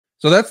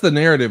So that's the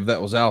narrative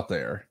that was out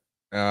there.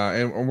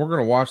 And we're going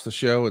to watch the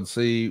show and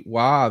see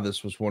why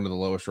this was one of the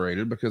lowest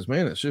rated, because,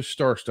 man, it's just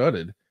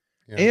star-studded.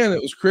 Yeah. And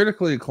it was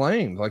critically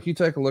acclaimed. Like, you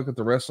take a look at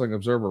the Wrestling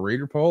Observer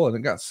reader poll, and it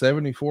got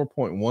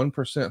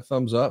 74.1%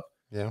 thumbs up,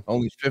 Yeah.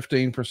 only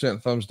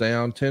 15% thumbs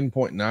down,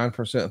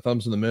 10.9%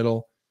 thumbs in the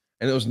middle.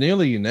 And it was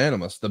nearly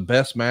unanimous. The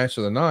best match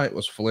of the night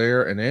was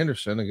Flair and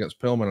Anderson against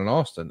Pillman and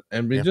Austin.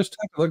 And we just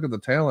take a look at the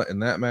talent in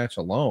that match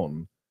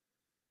alone.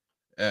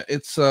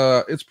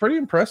 It's pretty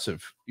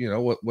impressive, you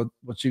know,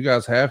 what you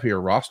guys have here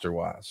roster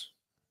wise.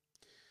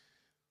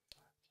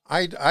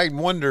 I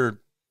wonder.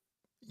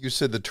 You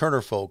said the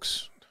Turner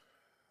folks.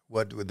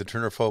 What with the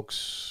Turner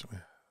folks?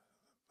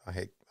 I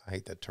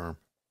hate that term.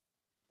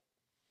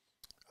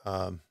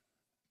 I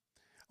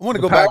want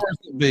to go back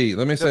to be.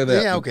 Let me say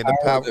that. Yeah, okay. The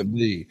power that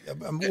be.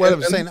 What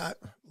I'm saying.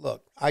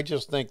 Look, I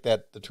just think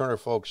that the Turner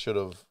folks should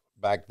have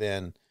back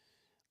then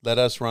let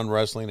us run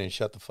wrestling and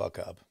shut the fuck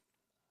up.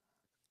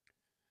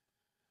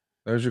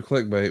 There's your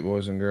clickbait,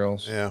 boys and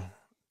girls. Yeah.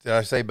 Did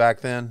I say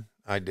back then?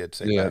 I did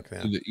say back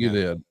then. You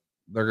did.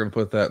 They're going to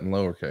put that in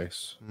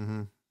lowercase.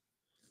 Mm-hmm.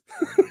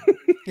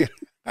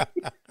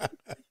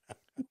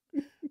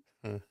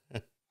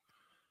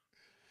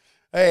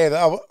 Hey,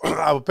 I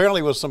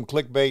apparently was some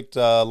clickbait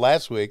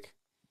last week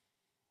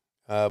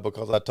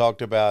because I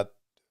talked about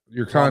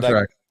your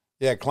contract.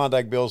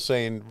 Klondike Bill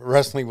saying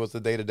wrestling was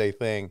the day-to-day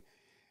thing.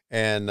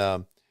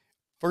 And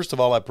first of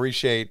all, I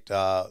appreciate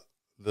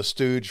the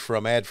Stooge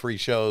from Ad Free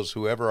Shows,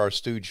 whoever our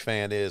Stooge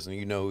fan is, and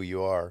you know who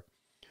you are.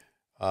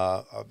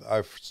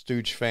 Our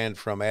Stooge fan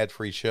from Ad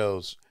Free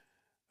Shows,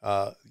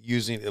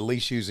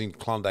 using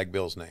Klondike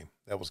Bill's name.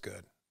 That was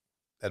good.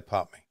 That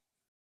popped me.